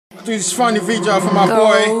Do this funny video for my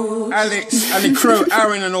boy Alex and the crew,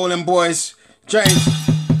 Aaron and all them boys. James.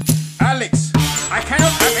 Alex, I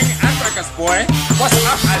cannot have any hamburgers, boy. What's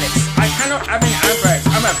up, Alex? I cannot have any hamburgers.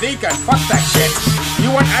 I'm a vegan. Fuck that shit.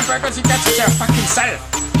 You want hamburgers? You get it your fucking self.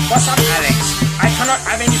 What's up, Alex? I cannot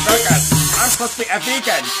have any burgers. I'm supposed to be a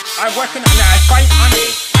vegan. I'm working on a fine honey.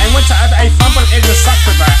 I want to have a fumble in the sack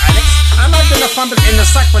with her, Alex. I'm not gonna fumble in the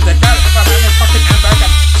sack with the girl if I'm having fucking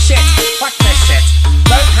hamburgers. Shit. Fuck this shit.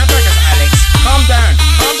 No hamburgers, Alex. Calm down.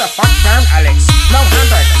 Calm the fuck down, Alex. No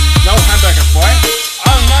hamburgers. No hamburgers, boy.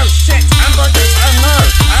 Oh no, shit. Hamburgers. Oh no.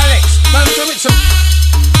 Alex, don't do it to me.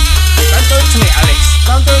 Don't do it to me, Alex.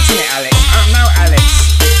 Don't do it to me, Alex. Oh no, Alex.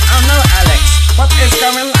 Oh no, Alex. What is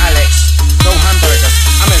going on, Alex? No hamburgers.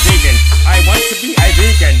 I'm a vegan. I want to be a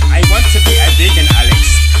vegan. I want to be a vegan, Alex.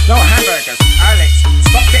 No hamburgers. Alex,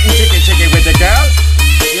 stop getting jiggy with the girl.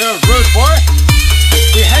 You're a rude boy.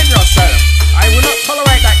 Behave yourself. I will not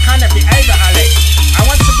tolerate that kind of behavior, Alex. I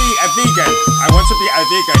want to be a vegan. I want to be a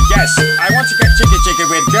vegan, yes. I want to get jiggy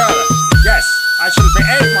with girl. Yes, I should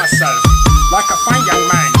behave myself like a fine young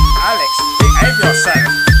man. Alex, behave yourself.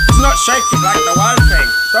 Do not shake it like the wild thing.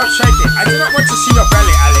 Don't shake it. I do not want to see your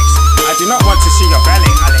belly, Alex. I do not want to see your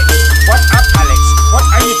belly, Alex. What's up, Alex? What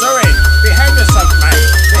are you doing? Behave yourself, man.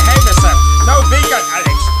 Behave yourself. No vegan,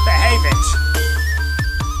 Alex. Behave it.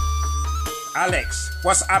 Alex,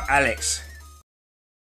 what's up, Alex?